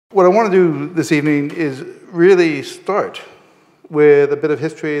What I want to do this evening is really start with a bit of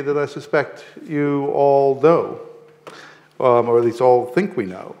history that I suspect you all know, or at least all think we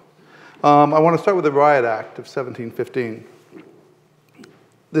know. I want to start with the Riot Act of 1715.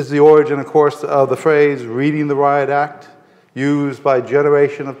 This is the origin, of course, of the phrase reading the Riot Act, used by a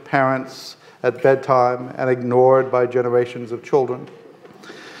generation of parents at bedtime and ignored by generations of children.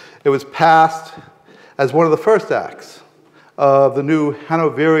 It was passed as one of the first acts of the new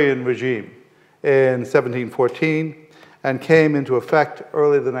Hanoverian regime in 1714 and came into effect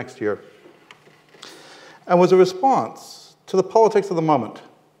early the next year, and was a response to the politics of the moment,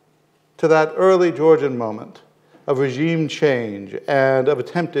 to that early Georgian moment of regime change and of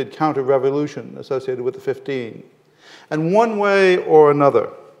attempted counter-revolution associated with the 15. And one way or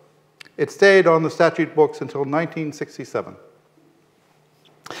another, it stayed on the statute books until 1967.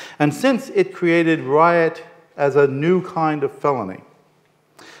 And since it created riot as a new kind of felony,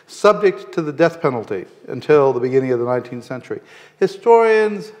 subject to the death penalty until the beginning of the 19th century,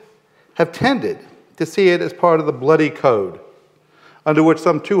 historians have tended to see it as part of the Bloody Code, under which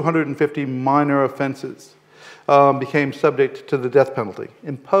some 250 minor offenses became subject to the death penalty,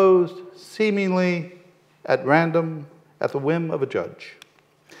 imposed seemingly at random at the whim of a judge.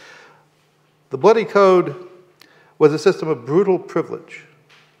 The Bloody Code was a system of brutal privilege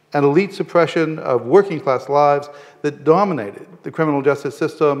and elite suppression of working-class lives that dominated the criminal justice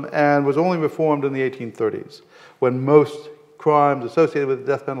system and was only reformed in the 1830s, when most crimes associated with the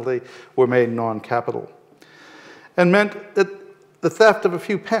death penalty were made non-capital, and meant that the theft of a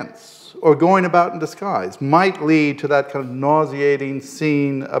few pence or going about in disguise might lead to that kind of nauseating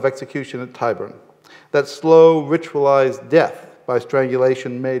scene of execution at Tyburn, that slow, ritualized death by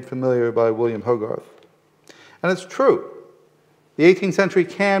strangulation made familiar by William Hogarth. And it's true. The 18th century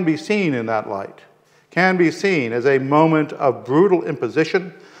can be seen in that light, can be seen as a moment of brutal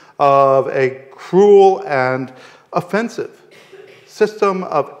imposition, of a cruel and offensive system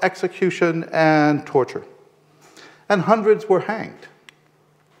of execution and torture. And hundreds were hanged.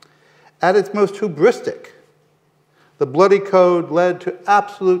 At its most hubristic, the Bloody Code led to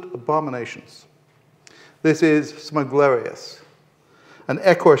absolute abominations. This is smugglerius, an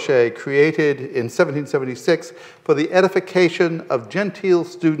écorché created in 1776 for the edification of genteel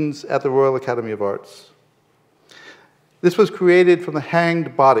students at the Royal Academy of Arts. This was created from the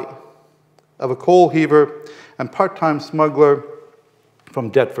hanged body of a coal heaver and part-time smuggler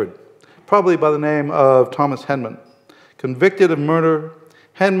from Deptford, probably by the name of Thomas Henman. Convicted of murder,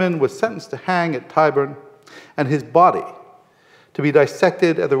 Henman was sentenced to hang at Tyburn and his body to be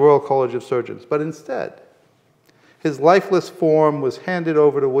dissected at the Royal College of Surgeons. But instead, his lifeless form was handed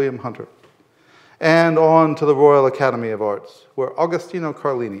over to William Hunter and on to the Royal Academy of Arts, where Agostino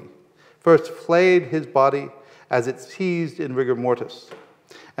Carlini first flayed his body as it seized in rigor mortis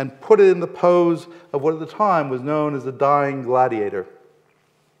and put it in the pose of what at the time was known as the dying gladiator.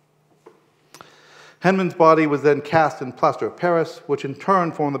 Henman's body was then cast in plaster of Paris, which in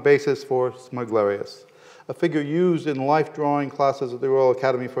turn formed the basis for smugglerius, a figure used in life drawing classes at the Royal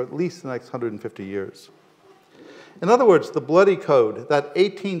Academy for at least the next 150 years. In other words, the Bloody Code, that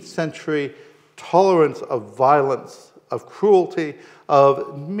 18th century tolerance of violence, of cruelty,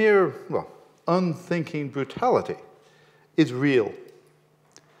 of mere, unthinking brutality, is real.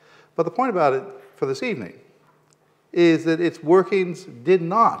 But the point about it for this evening is that its workings did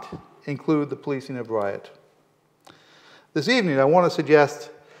not include the policing of riot. This evening, I want to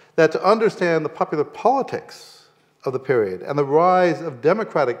suggest that to understand the popular politics of the period and the rise of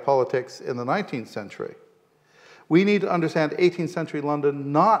democratic politics in the 19th century, we need to understand 18th century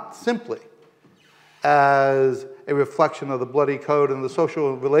London not simply as a reflection of the Bloody Code and the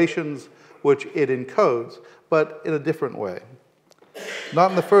social relations which it encodes, but in a different way. Not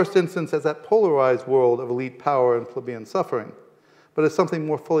in the first instance as that polarized world of elite power and plebeian suffering, but as something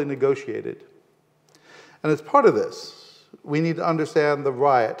more fully negotiated. And as part of this, we need to understand the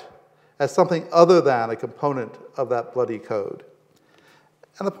riot as something other than a component of that Bloody Code.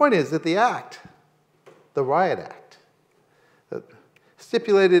 And the point is that the act, the Riot Act,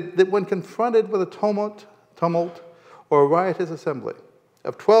 stipulated that when confronted with a tumult or a riotous assembly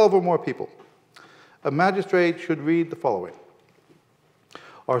of 12 or more people, a magistrate should read the following: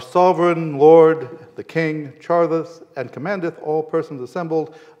 Our sovereign lord, the king, charteth and commandeth all persons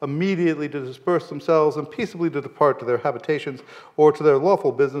assembled immediately to disperse themselves and peaceably to depart to their habitations or to their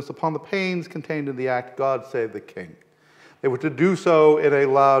lawful business upon the pains contained in the act, God save the king. They were to do so in a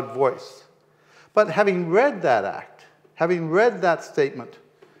loud voice. But having read that act, having read that statement,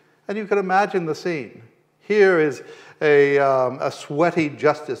 and you can imagine the scene. Here is a sweaty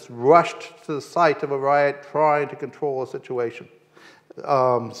justice rushed to the site of a riot trying to control a situation.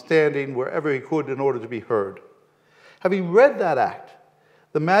 standing wherever he could in order to be heard. Having read that act,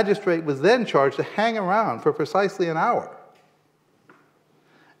 the magistrate was then charged to hang around for precisely an hour.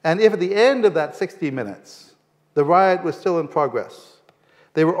 And if at the end of that 60 minutes, the riot was still in progress,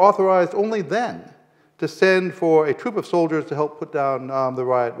 they were authorized only then to send for a troop of soldiers to help put down the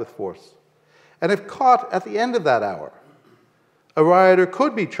riot with force. And if caught at the end of that hour, a rioter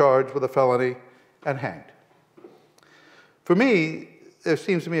could be charged with a felony and hanged. For me, there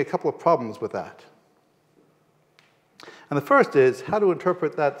seems to be a couple of problems with that. And the first is how to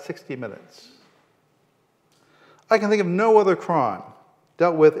interpret that 60 minutes. I can think of no other crime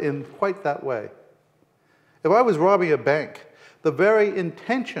dealt with in quite that way. If I was robbing a bank, the very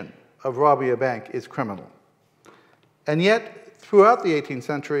intention of robbing a bank is criminal. And yet, throughout the 18th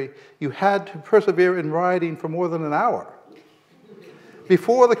century, you had to persevere in rioting for more than an hour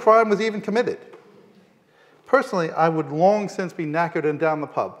before the crime was even committed. Personally, I would long since be knackered and down the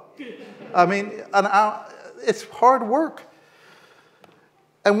pub. I mean, an hour, it's hard work.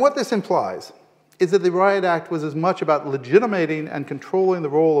 And what this implies is that the Riot Act was as much about legitimating and controlling the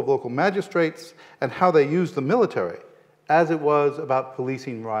role of local magistrates and how they used the military as it was about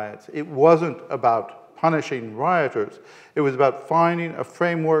policing riots. It wasn't about punishing rioters. It was about finding a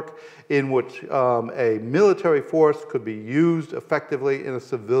framework in which a military force could be used effectively in a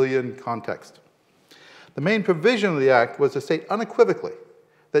civilian context. The main provision of the act was to state unequivocally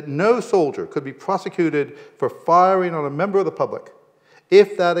that no soldier could be prosecuted for firing on a member of the public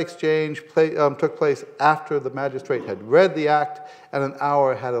if that exchange took place after the magistrate had read the act and an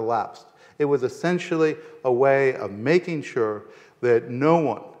hour had elapsed. It was essentially a way of making sure that no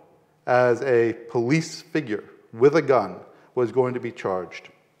one, as a police figure with a gun, was going to be charged.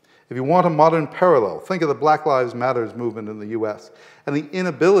 If you want a modern parallel, think of the Black Lives Matter movement in the US and the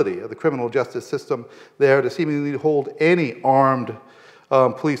inability of the criminal justice system there to seemingly hold any armed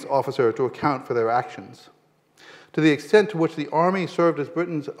police officer to account for their actions. To the extent to which the army served as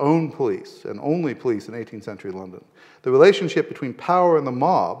Britain's own police, and only police in 18th century London, the relationship between power and the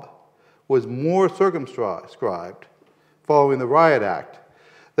mob was more circumscribed following the Riot Act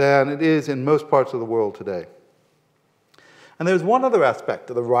than it is in most parts of the world today. And there's one other aspect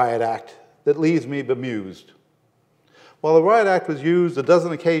of the Riot Act that leaves me bemused. While the Riot Act was used on a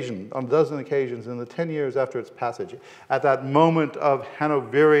dozen occasions in the 10 years after its passage, at that moment of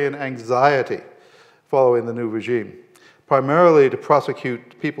Hanoverian anxiety following the new regime, primarily to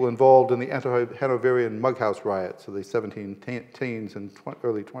prosecute people involved in the anti-Hanoverian mughouse riots of the 17-teens and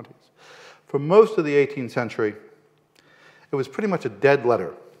early 20s. For most of the 18th century, it was pretty much a dead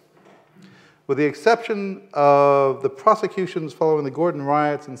letter, with the exception of the prosecutions following the Gordon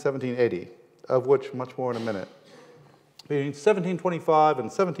riots in 1780, of which much more in a minute. Between 1725 and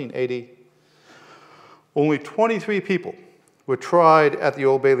 1780, only 23 people were tried at the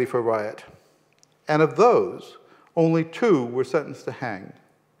Old Bailey for riot, and of those, only 2 were sentenced to hang,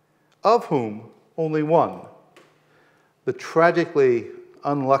 of whom only 1, the tragically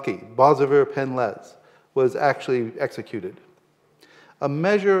unlucky Bosivir Penles, was actually executed. A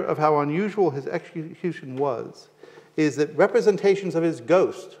measure of how unusual his execution was is that representations of his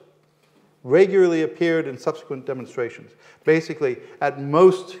ghost regularly appeared in subsequent demonstrations. Basically, at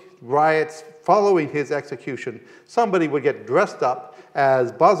most riots following his execution, somebody would get dressed up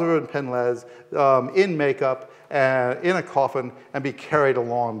as Bosivir Penles in makeup, in a coffin, and be carried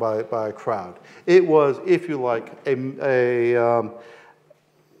along by a crowd. It was, if you like, a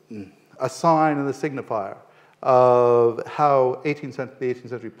sign and a signifier of how the 18th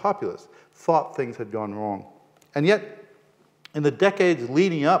century populace thought things had gone wrong. And yet, in the decades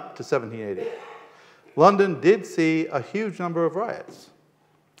leading up to 1780, London did see a huge number of riots.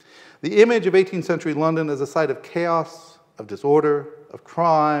 The image of 18th century London as a site of chaos, of disorder, of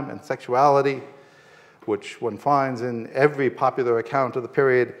crime and sexuality, which one finds in every popular account of the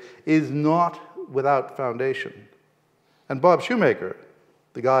period, is not without foundation. And Bob Shoemaker,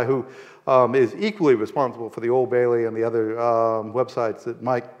 the guy who is equally responsible for the Old Bailey and the other websites that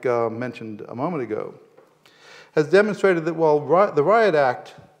Mike mentioned a moment ago, has demonstrated that while the Riot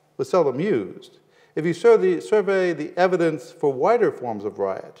Act was seldom used, if you survey the evidence for wider forms of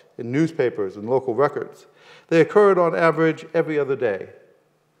riot in newspapers and local records, they occurred on average every other day,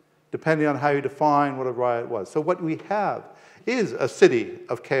 depending on how you define what a riot was. So what we have is a city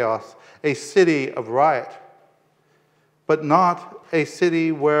of chaos, a city of riot, but not a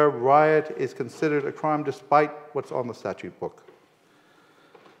city where riot is considered a crime despite what's on the statute book.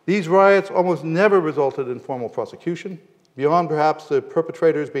 These riots almost never resulted in formal prosecution, beyond perhaps the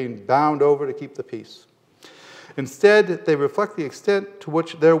perpetrators being bound over to keep the peace. Instead, they reflect the extent to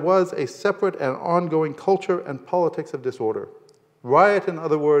which there was a separate and ongoing culture and politics of disorder, Riot, in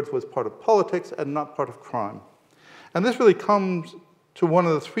other words, was part of politics and not part of crime. And this really comes to one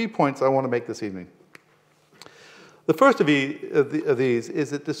of the 3 points I want to make this evening. The first of these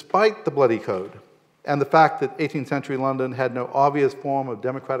is that despite the Bloody Code and the fact that 18th century London had no obvious form of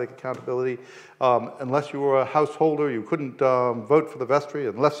democratic accountability, unless you were a householder, you couldn't vote for the vestry.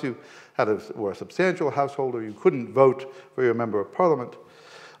 Unless you were a substantial householder, you couldn't vote for your member of parliament.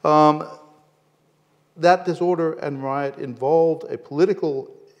 That disorder and riot involved a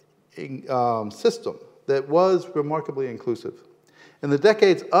political system that was remarkably inclusive. In the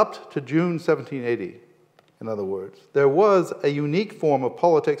decades up to June 1780, in other words, there was a unique form of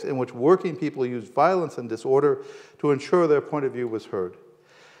politics in which working people used violence and disorder to ensure their point of view was heard.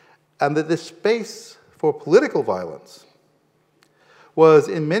 And that this space for political violence was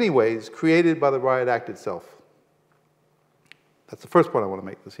in many ways created by the Riot Act itself. That's the first point I want to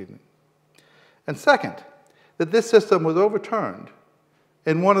make this evening. And second, that this system was overturned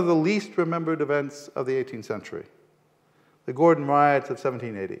in one of the least remembered events of the 18th century, the Gordon Riots of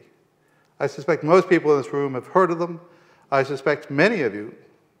 1780. I suspect most people in this room have heard of them. I suspect many of you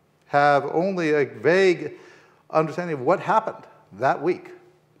have only a vague understanding of what happened that week.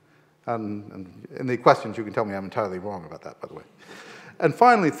 And in the questions, you can tell me I'm entirely wrong about that, by the way. And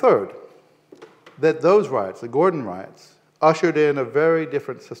finally, third, that those riots, the Gordon riots, ushered in a very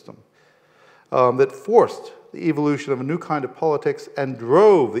different system that forced the evolution of a new kind of politics and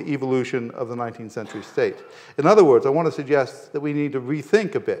drove the evolution of the 19th century state. In other words, I want to suggest that we need to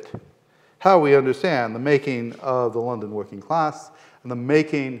rethink a bit how we understand the making of the London working class and the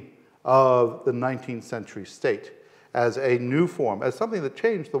making of the 19th century state as a new form, as something that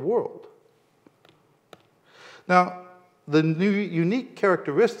changed the world. Now, the new unique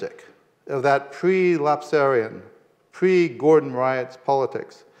characteristic of that pre-Lapsarian, pre-Gordon riots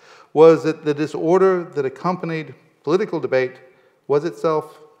politics was that the disorder that accompanied political debate was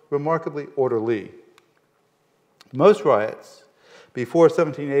itself remarkably orderly. Most riots before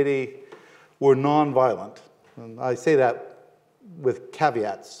 1780 were non-violent, and I say that with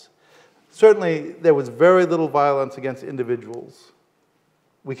caveats. Certainly, there was very little violence against individuals.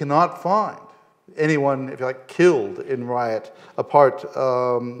 We cannot find anyone, if you like, killed in riot, apart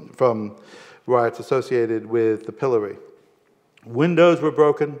from riots associated with the pillory. Windows were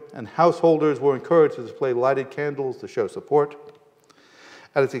broken, and householders were encouraged to display lighted candles to show support.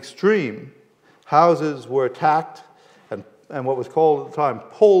 At its extreme, houses were attacked and what was called at the time,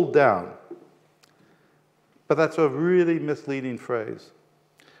 pulled down. But that's a really misleading phrase.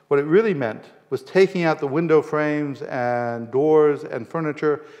 What it really meant was taking out the window frames and doors and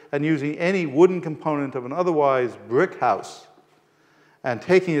furniture and using any wooden component of an otherwise brick house and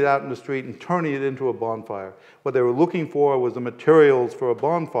taking it out in the street and turning it into a bonfire. What they were looking for was the materials for a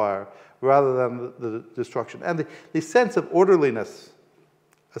bonfire rather than the destruction. And the sense of orderliness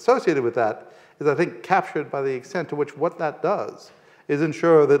associated with that is, I think, captured by the extent to which what that does is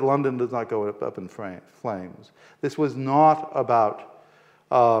ensure that London does not go up in flames. This was not about,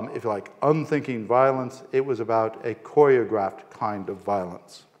 if you like, unthinking violence. It was about a choreographed kind of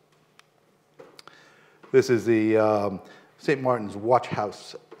violence. This is the St. Martin's Watch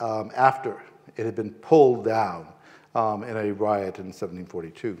House after it had been pulled down in a riot in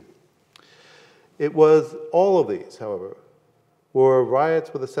 1742. It was all of these, however, were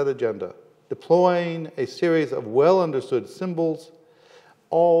riots with a set agenda, deploying a series of well-understood symbols,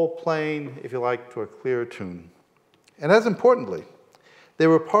 all playing, if you like, to a clear tune. And as importantly, they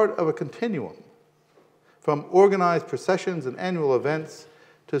were part of a continuum, from organized processions and annual events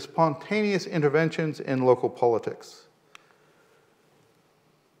to spontaneous interventions in local politics.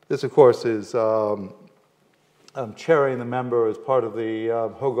 This, of course, is Cherry and the Member as part of the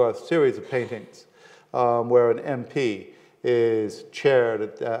Hogarth series of paintings, where an MP is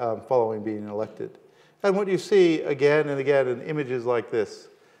chaired following being elected. And what you see again and again in images like this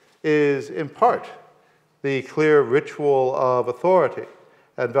is, in part, the clear ritual of authority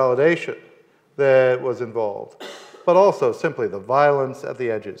and validation that was involved, but also simply the violence at the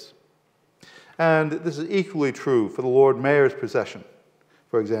edges. And this is equally true for the Lord Mayor's procession,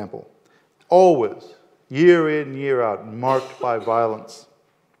 for example. Always, year in, year out, marked by violence.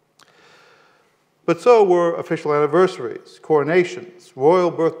 But so were official anniversaries, coronations, royal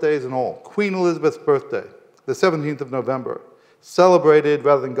birthdays and all. Queen Elizabeth's birthday, the 17th of November, celebrated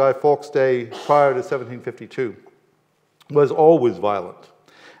rather than Guy Fawkes Day prior to 1752, was always violent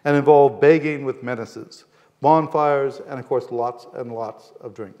and involved begging with menaces, bonfires, and of course lots and lots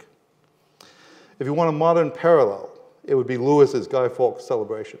of drink. If you want a modern parallel, it would be Lewis's Guy Fawkes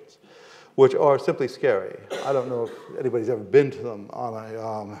celebrations, which are simply scary. I don't know if anybody's ever been to them on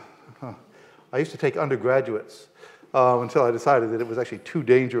a... I used to take undergraduates until I decided that it was actually too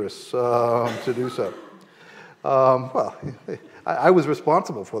dangerous to do so. Well, I was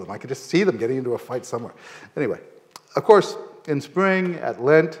responsible for them. I could just see them getting into a fight somewhere. Anyway, of course, in spring, at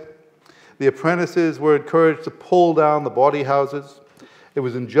Lent, the apprentices were encouraged to pull down the bawdy houses. It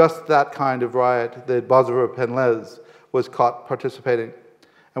was in just that kind of riot that Bosworth Penlez was caught participating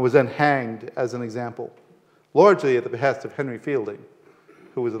and was then hanged as an example, largely at the behest of Henry Fielding,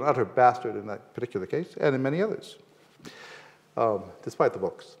 who was an utter bastard in that particular case, and in many others, despite the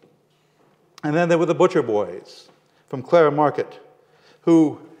books. And then there were the butcher boys from Clara Market,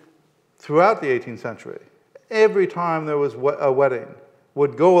 who, throughout the 18th century, every time there was a wedding,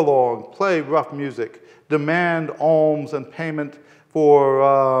 would go along, play rough music, demand alms and payment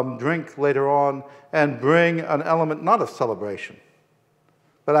for drink later on, and bring an element not of celebration,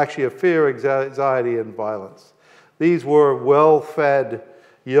 but actually of fear, anxiety, and violence. These were well-fed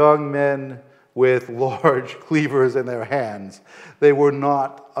young men with large cleavers in their hands. They were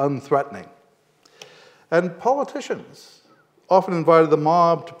not unthreatening. And politicians often invited the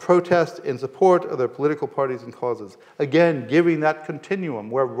mob to protest in support of their political parties and causes, again, giving that continuum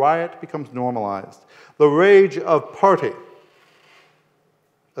where riot becomes normalized. The rage of party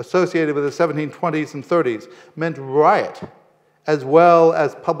associated with the 1720s and 30s meant riot as well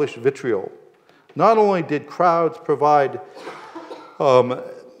as published vitriol. Not only did crowds provide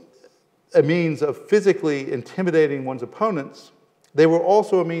a means of physically intimidating one's opponents, they were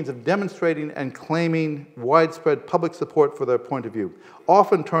also a means of demonstrating and claiming widespread public support for their point of view,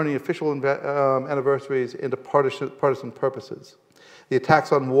 often turning official anniversaries into partisan purposes. The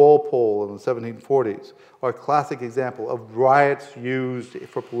attacks on Walpole in the 1740s are a classic example of riots used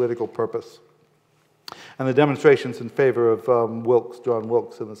for political purpose. And the demonstrations in favor of John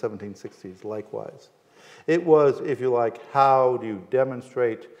Wilkes in the 1760s, likewise. It was, if you like, how do you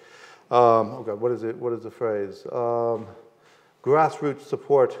demonstrate, oh God, what is it? What is the phrase? Grassroots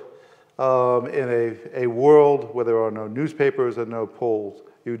support in a world where there are no newspapers and no polls.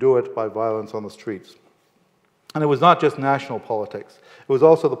 You do it by violence on the streets. And it was not just national politics. It was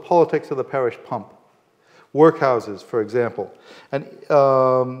also the politics of the parish pump. Workhouses, for example, and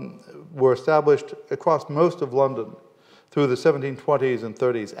were established across most of London through the 1720s and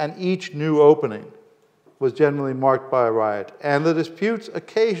 30s, and each new opening was generally marked by a riot, and the disputes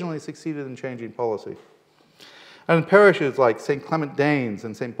occasionally succeeded in changing policy. And in parishes like St. Clement Danes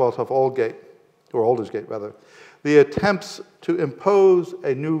and St. Botolph Aldgate, or Aldersgate rather, the attempts to impose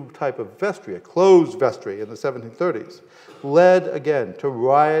a new type of vestry, a closed vestry in the 1730s, led again to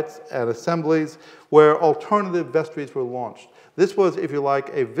riots and assemblies where alternative vestries were launched. This was, if you like,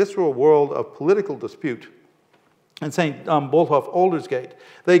 a visceral world of political dispute. In St. Botolph Aldersgate,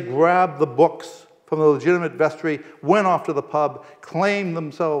 they grabbed the books from the legitimate vestry, went off to the pub, claimed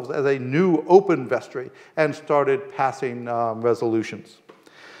themselves as a new open vestry, and started passing resolutions.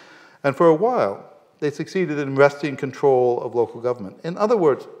 And for a while, they succeeded in wresting control of local government. In other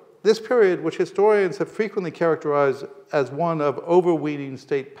words, this period, which historians have frequently characterized as one of overweening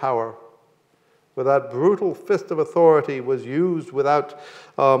state power, where that brutal fist of authority was used without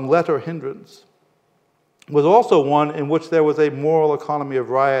let or hindrance, was also one in which there was a moral economy of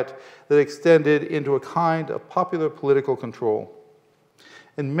riot that extended into a kind of popular political control.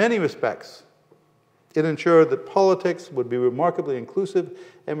 In many respects, it ensured that politics would be remarkably inclusive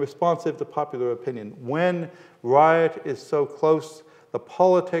and responsive to popular opinion. When riot is so close, the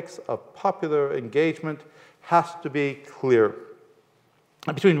politics of popular engagement has to be clear.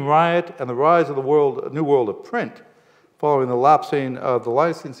 And between riot and the rise of the new world of print, following the lapsing of the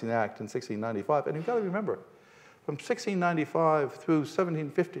Licensing Act in 1695, and you've got to remember, from 1695 through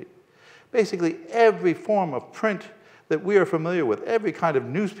 1750, basically every form of print that we are familiar with, every kind of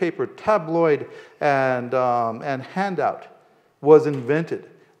newspaper, tabloid, and handout was invented.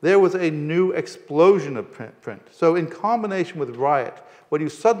 There was a new explosion of print. So in combination with riot, what you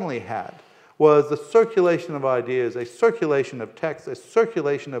suddenly had was the circulation of ideas, a circulation of text, a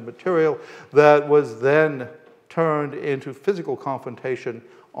circulation of material that was then turned into physical confrontation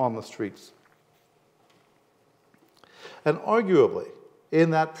on the streets. And arguably, in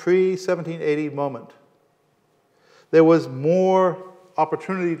that pre-1780 moment, there was more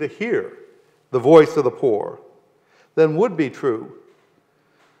opportunity to hear the voice of the poor than would be true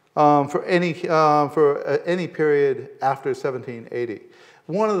for any period after 1780.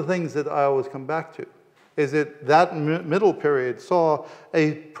 One of the things that I always come back to is that that middle period saw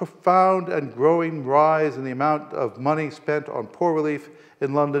a profound and growing rise in the amount of money spent on poor relief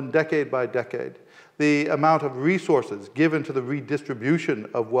in London decade by decade. The amount of resources given to the redistribution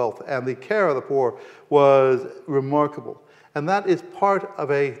of wealth and the care of the poor was remarkable. And that is part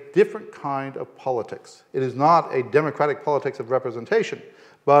of a different kind of politics. It is not a democratic politics of representation,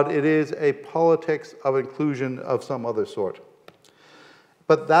 but it is a politics of inclusion of some other sort.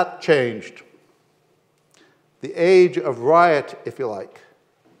 But that changed. The age of riot, if you like,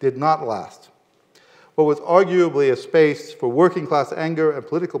 did not last. What was arguably a space for working class anger and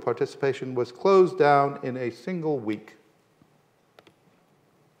political participation was closed down in a single week.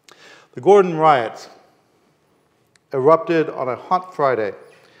 The Gordon riots erupted on a hot Friday,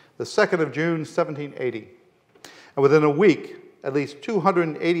 the 2nd of June, 1780. And within a week, at least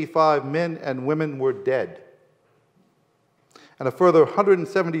 285 men and women were dead. And a further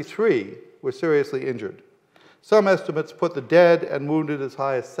 173 were seriously injured. Some estimates put the dead and wounded as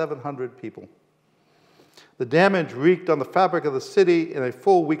high as 700 people. The damage wreaked on the fabric of the city in a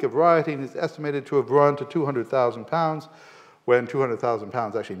full week of rioting is estimated to have run to £200,000, when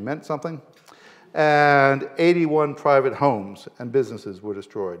 £200,000 actually meant something, and 81 private homes and businesses were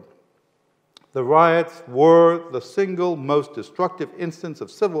destroyed. The riots were the single most destructive instance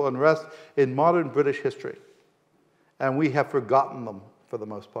of civil unrest in modern British history, and we have forgotten them for the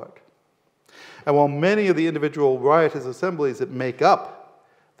most part. And while many of the individual riotous assemblies that make up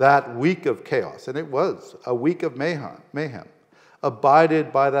that week of chaos, and it was a week of mayhem,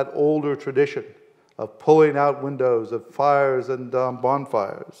 abided by that older tradition of pulling out windows, of fires and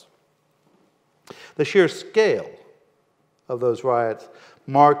bonfires, the sheer scale of those riots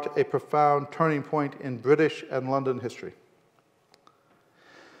marked a profound turning point in British and London history.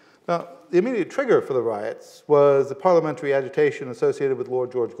 Now, the immediate trigger for the riots was the parliamentary agitation associated with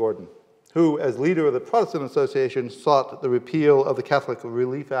Lord George Gordon, who, as leader of the Protestant Association, sought the repeal of the Catholic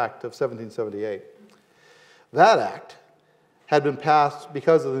Relief Act of 1778. That act had been passed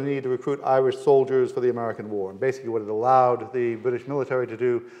because of the need to recruit Irish soldiers for the American War. And basically what it allowed the British military to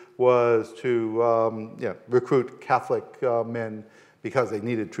do was to recruit Catholic men because they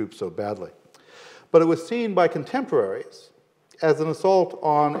needed troops so badly. But it was seen by contemporaries as an assault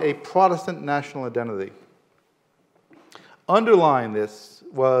on a Protestant national identity. Underlying this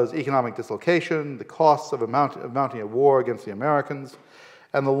was economic dislocation, the costs of mounting a war against the Americans,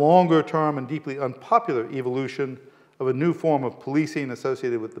 and the longer-term and deeply unpopular evolution of a new form of policing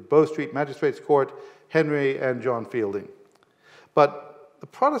associated with the Bow Street Magistrates Court, Henry and John Fielding. But the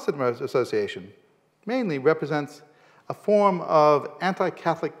Protestant Association mainly represents a form of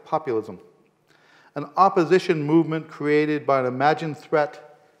anti-Catholic populism, an opposition movement created by an imagined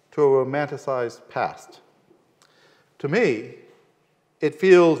threat to a romanticized past. To me, it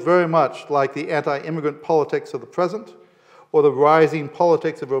feels very much like the anti-immigrant politics of the present, or the rising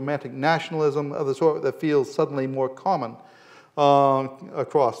politics of romantic nationalism of the sort that feels suddenly more common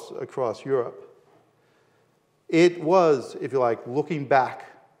across Europe. It was, if you like, looking back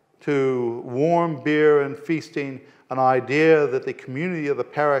to warm beer and feasting, an idea that the community of the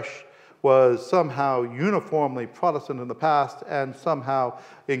parish was somehow uniformly Protestant in the past and somehow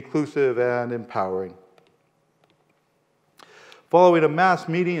inclusive and empowering. Following a mass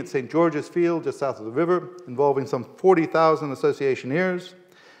meeting at St. George's Field, just south of the river, involving some 40,000 associationeers,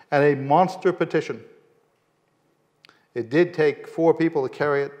 and a monster petition. It did take 4 people to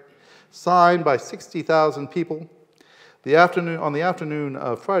carry it, signed by 60,000 people. On the afternoon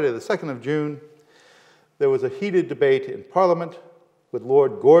of Friday, the 2nd of June, there was a heated debate in Parliament with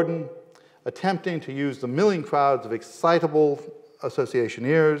Lord Gordon attempting to use the milling crowds of excitable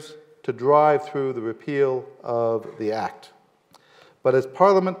associationeers to drive through the repeal of the Act. But as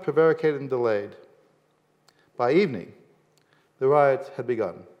Parliament prevaricated and delayed, by evening, the riots had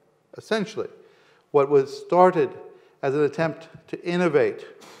begun. Essentially, what was started as an attempt to innovate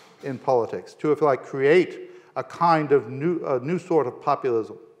in politics, to, if you like, create a kind of new sort of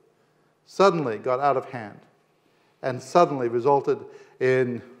populism, suddenly got out of hand and suddenly resulted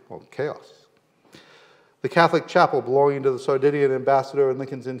in, well, chaos. The Catholic chapel belonging to the Sardinian ambassador in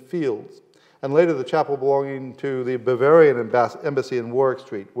Lincoln's Inn Fields, and later the chapel belonging to the Bavarian embassy in Warwick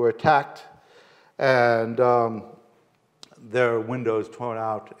Street, were attacked and their windows torn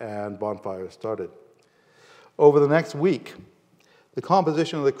out and bonfires started. Over the next week, the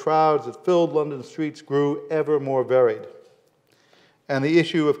composition of the crowds that filled London streets grew ever more varied, and the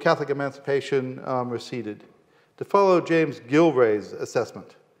issue of Catholic emancipation receded. To follow James Gilray's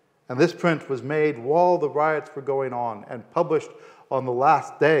assessment, and this print was made while the riots were going on and published on the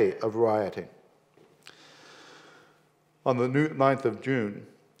last day of rioting. On the 9th of June,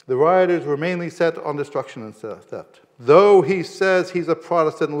 the rioters were mainly set on destruction and theft. Though he says he's a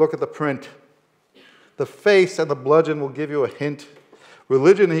Protestant, look at the print. The face and the bludgeon will give you a hint.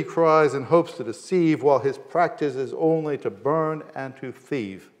 Religion, he cries, and hopes to deceive, while his practice is only to burn and to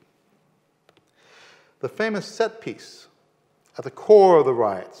thieve. The famous set piece at the core of the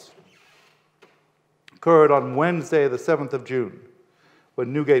riots occurred on Wednesday, the 7th of June,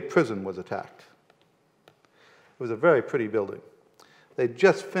 when Newgate Prison was attacked. It was a very pretty building. They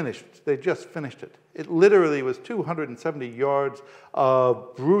just finished it. It literally was 270 yards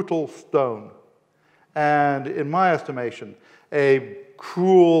of brutal stone, and in my estimation, a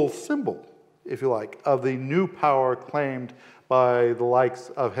cruel symbol, if you like, of the new power claimed by the likes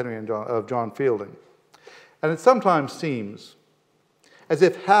of Henry and John Fielding. And it sometimes seems as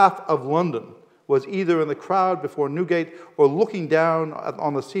if half of London was either in the crowd before Newgate or looking down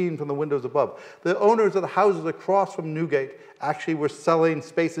on the scene from the windows above. The owners of the houses across from Newgate actually were selling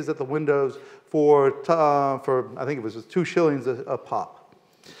spaces at the windows for I think it was just 2 shillings a pop.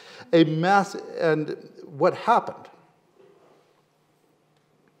 And what happened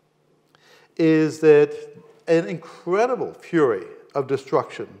is that an incredible fury of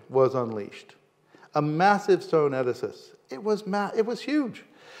destruction was unleashed. A massive stone edifice. It was huge.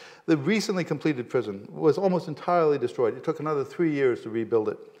 The recently completed prison was almost entirely destroyed. It took another 3 years to rebuild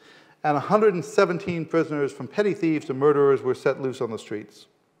it. And 117 prisoners, from petty thieves to murderers, were set loose on the streets.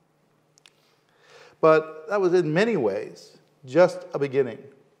 But that was in many ways just a beginning.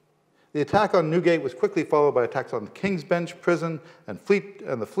 The attack on Newgate was quickly followed by attacks on the King's Bench Prison and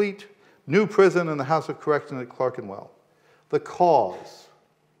the Fleet, New Prison, and the House of Correction at Clerkenwell. The cause,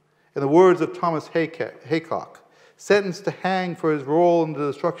 in the words of Thomas Haycock, sentenced to hang for his role in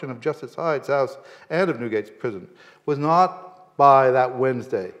the destruction of Justice Hyde's house and of Newgate's prison, was not by that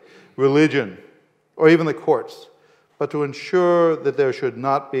Wednesday religion or even the courts, but to ensure that there should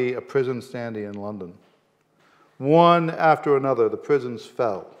not be a prison standing in London. One after another, the prisons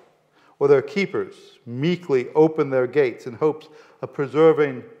fell, or their keepers meekly opened their gates in hopes of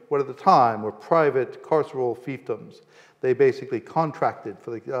preserving what at the time were private carceral fiefdoms. They basically contracted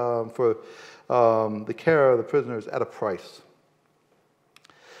for the care of the prisoners at a price.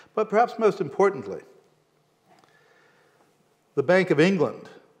 But perhaps most importantly, the Bank of England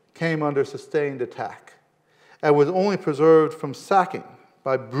came under sustained attack and was only preserved from sacking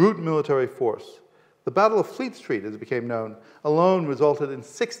by brute military force. The Battle of Fleet Street, as it became known, alone resulted in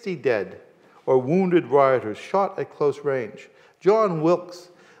 60 dead or wounded rioters shot at close range. John Wilkes,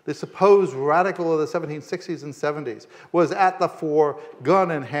 the supposed radical of the 1760s and 70s, was at the fore,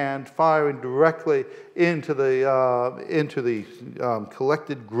 gun in hand, firing directly into the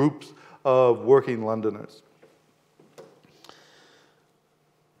collected groups of working Londoners.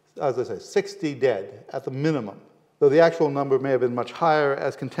 As I say, 60 dead at the minimum, though the actual number may have been much higher,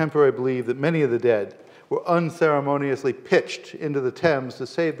 as contemporary believe that many of the dead were unceremoniously pitched into the Thames to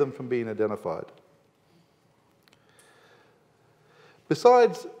save them from being identified.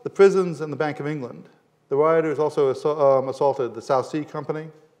 Besides the prisons and the Bank of England, the rioters also assaulted the South Sea Company,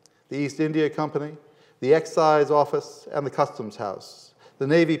 the East India Company, the Excise Office, and the Customs House, the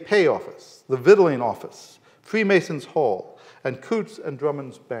Navy Pay Office, the Victualling Office, Freemasons' Hall, and Cootes and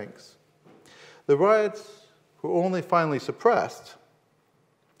Drummond's banks. The riots were only finally suppressed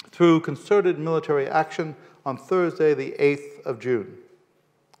through concerted military action on Thursday, the 8th of June.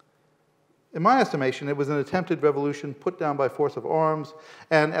 In my estimation, it was an attempted revolution put down by force of arms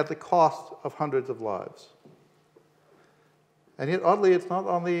and at the cost of hundreds of lives. And yet, oddly, it's not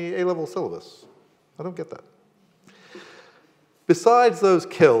on the A-level syllabus. I don't get that. Besides those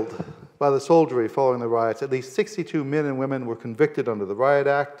killed by the soldiery following the riots, at least 62 men and women were convicted under the Riot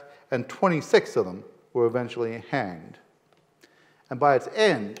Act, and 26 of them were eventually hanged. And by its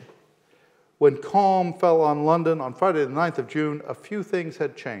end, when calm fell on London on Friday the 9th of June, a few things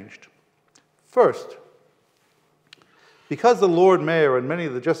had changed. First, because the Lord Mayor and many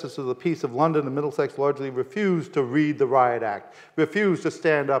of the Justices of the Peace of London and Middlesex largely refused to read the Riot Act, refused to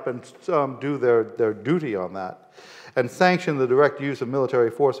stand up and do their duty on that, and sanction the direct use of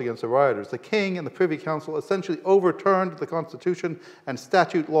military force against the rioters, the King and the Privy Council essentially overturned the Constitution and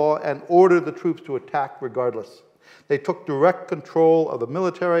statute law and ordered the troops to attack regardless. They took direct control of the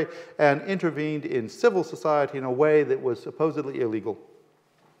military and intervened in civil society in a way that was supposedly illegal.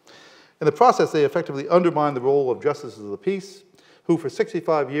 In the process, they effectively undermined the role of Justices of the Peace, who for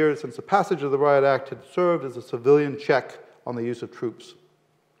 65 years since the passage of the Riot Act had served as a civilian check on the use of troops.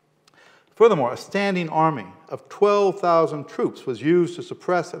 Furthermore, a standing army of 12,000 troops was used to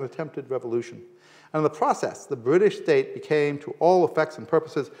suppress an attempted revolution. And in the process, the British state became, to all effects and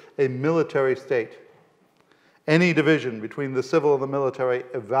purposes, a military state. Any division between the civil and the military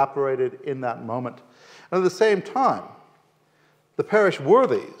evaporated in that moment. And at the same time, the parish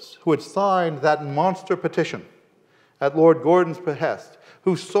worthies who had signed that monster petition at Lord Gordon's behest,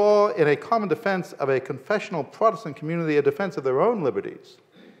 who saw in a common defense of a confessional Protestant community a defense of their own liberties,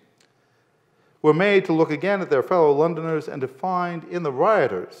 were made to look again at their fellow Londoners and to find in the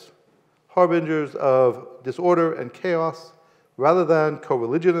rioters harbingers of disorder and chaos rather than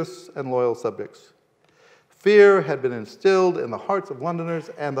co-religionists and loyal subjects. Fear had been instilled in the hearts of Londoners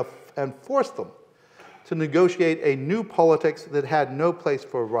and forced them to negotiate a new politics that had no place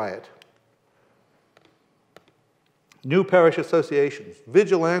for riot. New parish associations,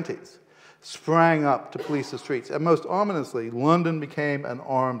 vigilantes, sprang up to police the streets, and most ominously, London became an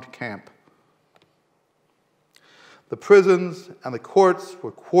armed camp. The prisons and the courts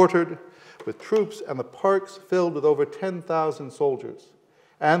were quartered with troops, and the parks filled with over 10,000 soldiers,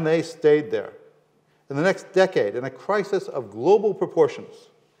 and they stayed there. In the next decade, in a crisis of global proportions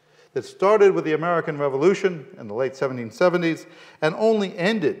that started with the American Revolution in the late 1770s and only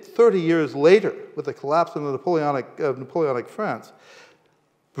ended 30 years later with the collapse of Napoleonic France,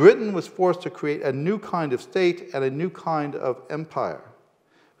 Britain was forced to create a new kind of state and a new kind of empire.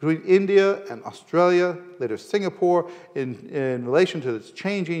 Between India and Australia, later Singapore, in relation to its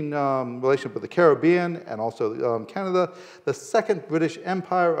changing relationship with the Caribbean and also Canada, the Second British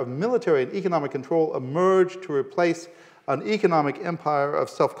Empire of military and economic control emerged to replace an economic empire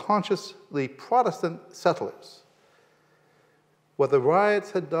of self-consciously Protestant settlers. What the riots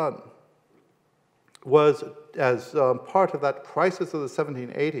had done was, as part of that crisis of the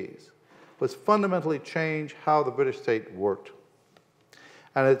 1780s, was fundamentally change how the British state worked.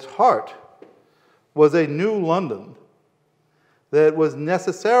 And at its heart was a new London that was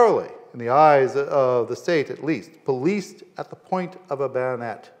necessarily, in the eyes of the state at least, policed at the point of a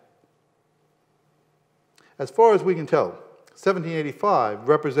bayonet. As far as we can tell, 1785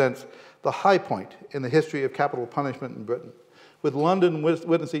 represents the high point in the history of capital punishment in Britain, with London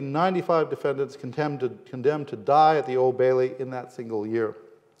witnessing 95 defendants condemned to die at the Old Bailey in that single year.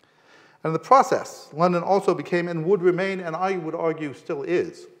 And in the process, London also became and would remain, and I would argue still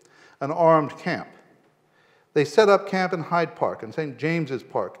is, an armed camp. They set up camp in Hyde Park and St. James's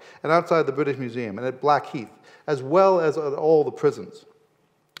Park and outside the British Museum and at Blackheath, as well as at all the prisons.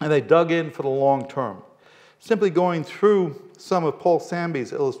 And they dug in for the long term. Simply going through some of Paul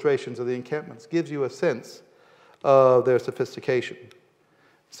Samby's illustrations of the encampments gives you a sense of their sophistication.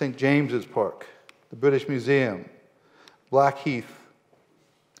 St. James's Park, the British Museum, Blackheath.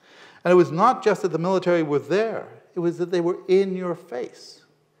 And it was not just that the military were there, it was that they were in your face.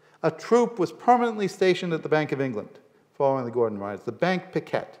 A troop was permanently stationed at the Bank of England following the Gordon riots, the Bank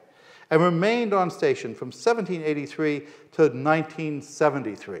Piquet, and remained on station from 1783 to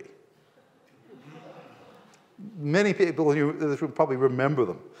 1973. Many people in this room probably remember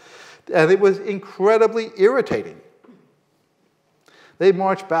them. And it was incredibly irritating. They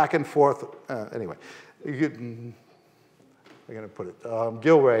marched back and forth. Anyway, I'm going to put it.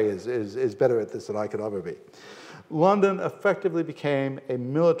 Gilray is better at this than I could ever be. London effectively became a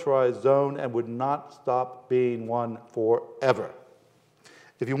militarized zone and would not stop being one forever.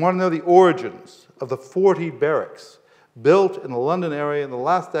 If you want to know the origins of the 40 barracks built in the London area in the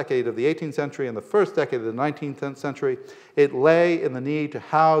last decade of the 18th century and the first decade of the 19th century, it lay in the need to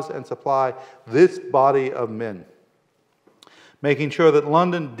house and supply this body of men, making sure that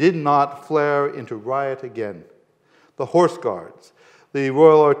London did not flare into riot again. The Horse Guards, the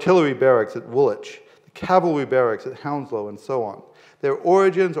Royal Artillery Barracks at Woolwich, the Cavalry Barracks at Hounslow, and so on. Their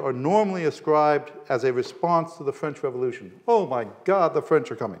origins are normally ascribed as a response to the French Revolution. Oh my God, the French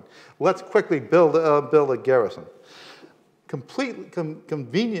are coming. Let's quickly build a garrison. Completely,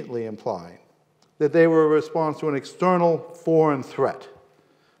 conveniently implying that they were a response to an external foreign threat.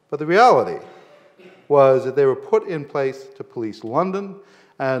 But the reality was that they were put in place to police London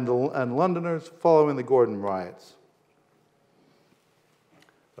and Londoners following the Gordon riots.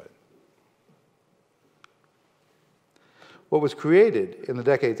 What was created in the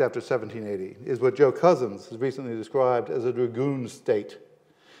decades after 1780 is what Joe Cousins has recently described as a dragoon state,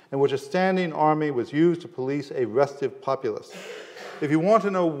 in which a standing army was used to police a restive populace. If you want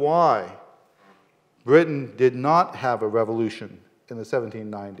to know why Britain did not have a revolution in the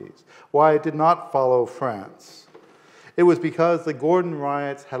 1790s, why it did not follow France, it was because the Gordon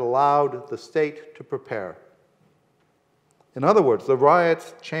riots had allowed the state to prepare. In other words, the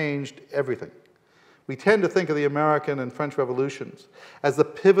riots changed everything. We tend to think of the American and French revolutions as the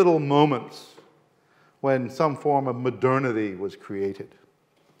pivotal moments when some form of modernity was created.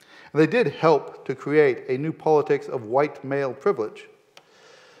 And they did help to create a new politics of white male privilege.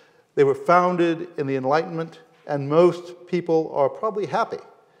 They were founded in the Enlightenment, and most people are probably happy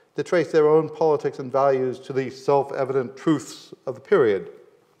to trace their own politics and values to the self-evident truths of the period.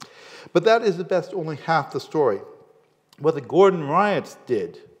 But that is at best only half the story. What the Gordon riots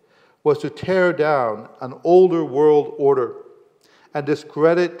did was to tear down an older world order and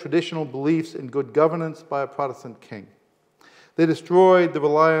discredit traditional beliefs in good governance by a Protestant king. They destroyed the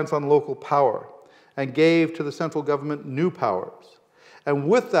reliance on local power and gave to the central government new powers, and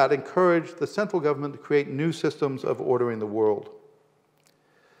with that encouraged the central government to create new systems of ordering the world.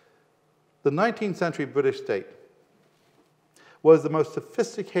 The 19th century British state was the most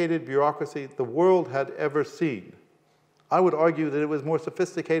sophisticated bureaucracy the world had ever seen. I would argue that it was more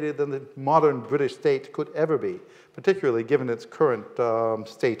sophisticated than the modern British state could ever be, particularly given its current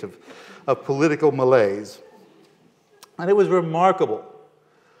state of political malaise. And it was remarkable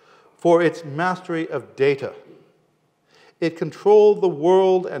for its mastery of data. It controlled the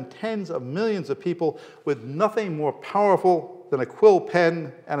world and tens of millions of people with nothing more powerful than a quill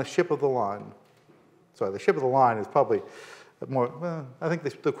pen and a ship of the line. Sorry, the ship of the line is probably more, well, I think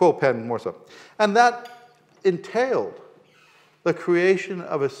the quill pen more so. And that entailed the creation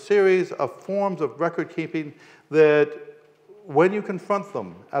of a series of forms of record keeping that, when you confront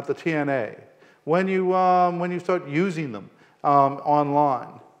them at the TNA, when you start using them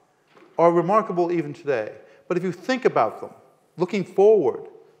online, are remarkable even today. But if you think about them, looking forward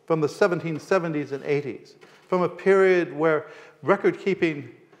from the 1770s and 80s, from a period where record keeping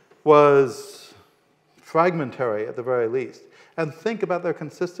was fragmentary at the very least, and think about their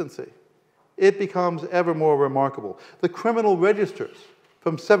consistency, it becomes ever more remarkable. The criminal registers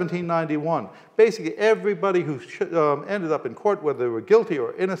from 1791, basically everybody who ended up in court, whether they were guilty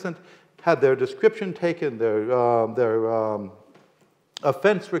or innocent, had their description taken, their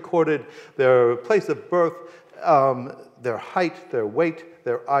offense recorded, their place of birth, their height, their weight,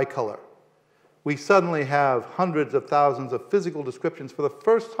 their eye color. We suddenly have hundreds of thousands of physical descriptions for the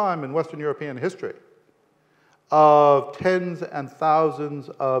first time in Western European history of tens and thousands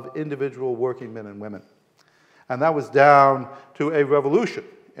of individual working men and women. And that was down to a revolution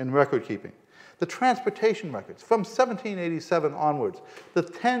in record keeping. The transportation records, from 1787 onwards, the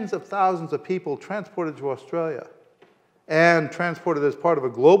tens of thousands of people transported to Australia and transported as part of a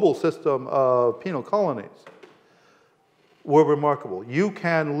global system of penal colonies were remarkable. You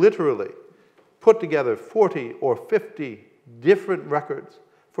can literally put together 40 or 50 different records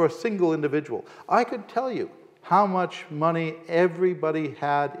for a single individual. I could tell you how much money everybody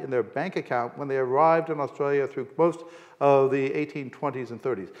had in their bank account when they arrived in Australia through most of the 1820s and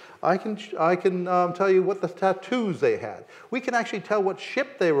 30s. I can tell you what the tattoos they had. We can actually tell what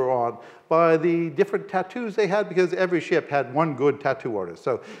ship they were on by the different tattoos they had, because every ship had one good tattoo artist.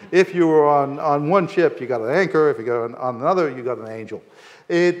 So if you were on one ship, you got an anchor. If you got on another, you got an angel.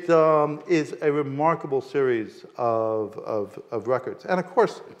 It is a remarkable series of records. And of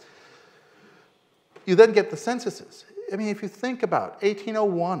course, you then get the censuses. I mean, if you think about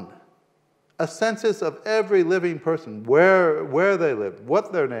 1801, a census of every living person, where they lived,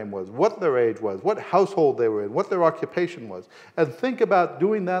 what their name was, what their age was, what household they were in, what their occupation was, and think about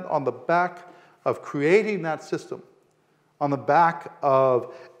doing that on the back of creating that system, on the back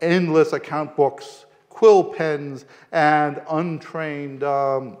of endless account books, quill pens, and untrained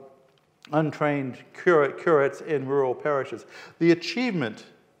curates in rural parishes. The achievement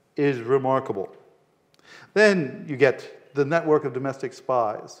is remarkable. Then you get the network of domestic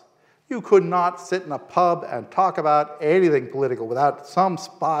spies. You could not sit in a pub and talk about anything political without some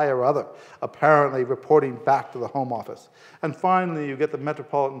spy or other apparently reporting back to the Home Office. And finally, you get the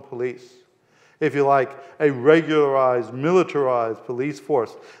Metropolitan Police, if you like, a regularized, militarized police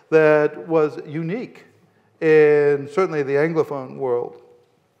force that was unique in certainly the Anglophone world,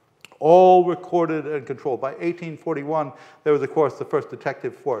 all recorded and controlled. By 1841, there was, of course, the first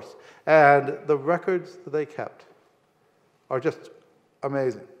detective force. And the records that they kept are just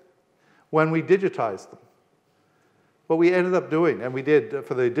amazing. When we digitized them, what we ended up doing, and we did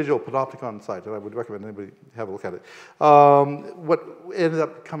for the digital panopticon site, and I would recommend anybody have a look at it, what ended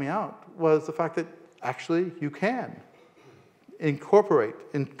up coming out was the fact that actually you can incorporate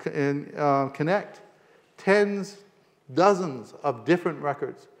and connect tens, dozens of different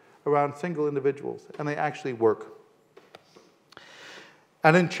records around single individuals, and they actually work.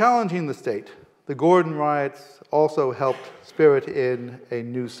 And in challenging the state, the Gordon riots also helped spirit in a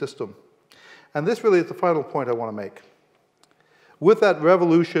new system. And this really is the final point I want to make. With that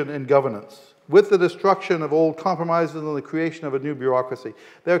revolution in governance, with the destruction of old compromises and the creation of a new bureaucracy,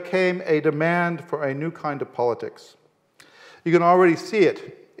 there came a demand for a new kind of politics. You can already see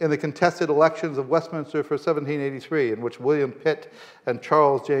it in the contested elections of Westminster for 1783, in which William Pitt and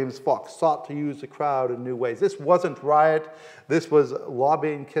Charles James Fox sought to use the crowd in new ways. This wasn't riot. This was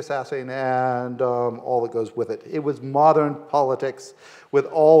lobbying, kiss-assing, and all that goes with it. It was modern politics with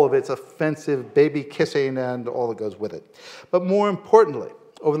all of its offensive baby-kissing and all that goes with it. But more importantly,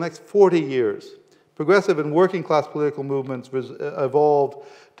 over the next 40 years, progressive and working class political movements evolved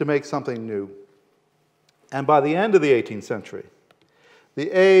to make something new. And by the end of the 18th century, the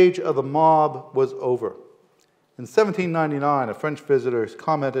age of the mob was over. In 1799, a French visitor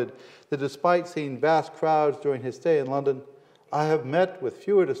commented that despite seeing vast crowds during his stay in London, I have met with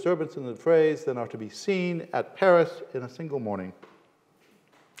fewer disturbances in the frays than are to be seen at Paris in a single morning.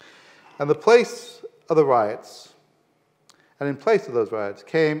 And the place of the riots, and in place of those riots,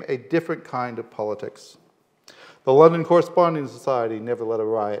 came a different kind of politics. The London Corresponding Society never led a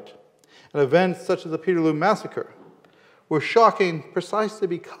riot, and events such as the Peterloo Massacre were shocking precisely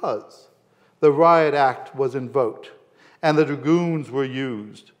because the Riot Act was invoked and the dragoons were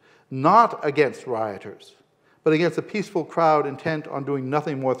used, not against rioters, but against a peaceful crowd intent on doing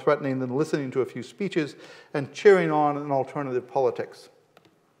nothing more threatening than listening to a few speeches and cheering on an alternative politics.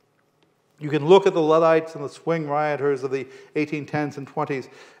 You can look at the Luddites and the swing rioters of the 1810s and 20s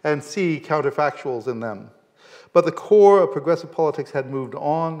and see counterfactuals in them. But the core of progressive politics had moved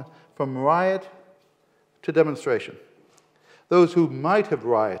on from riot to demonstration. Those who might have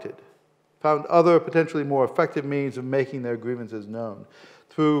rioted found other potentially more effective means of making their grievances known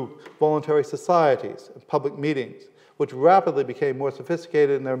through voluntary societies and public meetings, which rapidly became more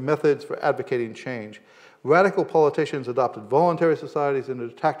sophisticated in their methods for advocating change. Radical politicians adopted voluntary societies into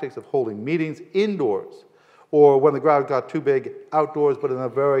the tactics of holding meetings indoors, or when the crowd got too big, outdoors, but in a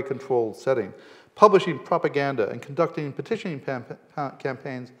very controlled setting, publishing propaganda and conducting petitioning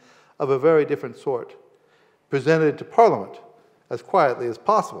campaigns of a very different sort, presented to Parliament as quietly as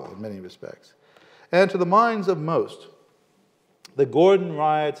possible in many respects. And to the minds of most, the Gordon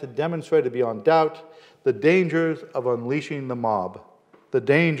riots had demonstrated beyond doubt the dangers of unleashing the mob, the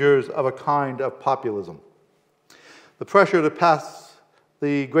dangers of a kind of populism. The pressure to pass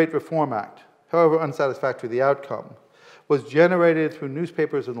the Great Reform Act, however unsatisfactory the outcome, was generated through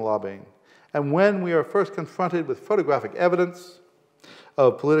newspapers and lobbying. And when we are first confronted with photographic evidence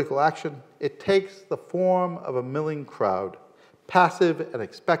of political action, it takes the form of a milling crowd, passive and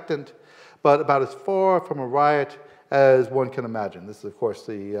expectant, but about as far from a riot as one can imagine. This is, of course,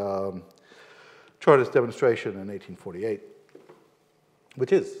 the Chartist demonstration in 1848,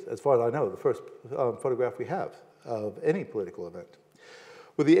 which is, as far as I know, the first photograph we have of any political event.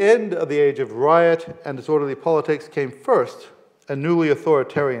 With the end of the age of riot and disorderly politics came first a newly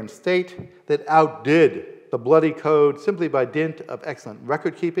authoritarian state that outdid the bloody code simply by dint of excellent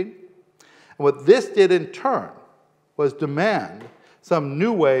record keeping. And what this did in turn was demand some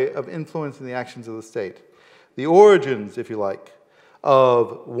new way of influencing the actions of the state. The origins, if you like,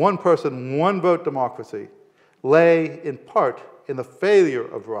 of one person, one vote democracy lay in part in the failure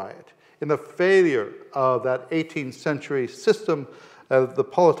of riot, in the failure of that 18th century system of the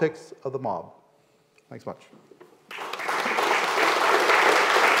politics of the mob. Thanks much.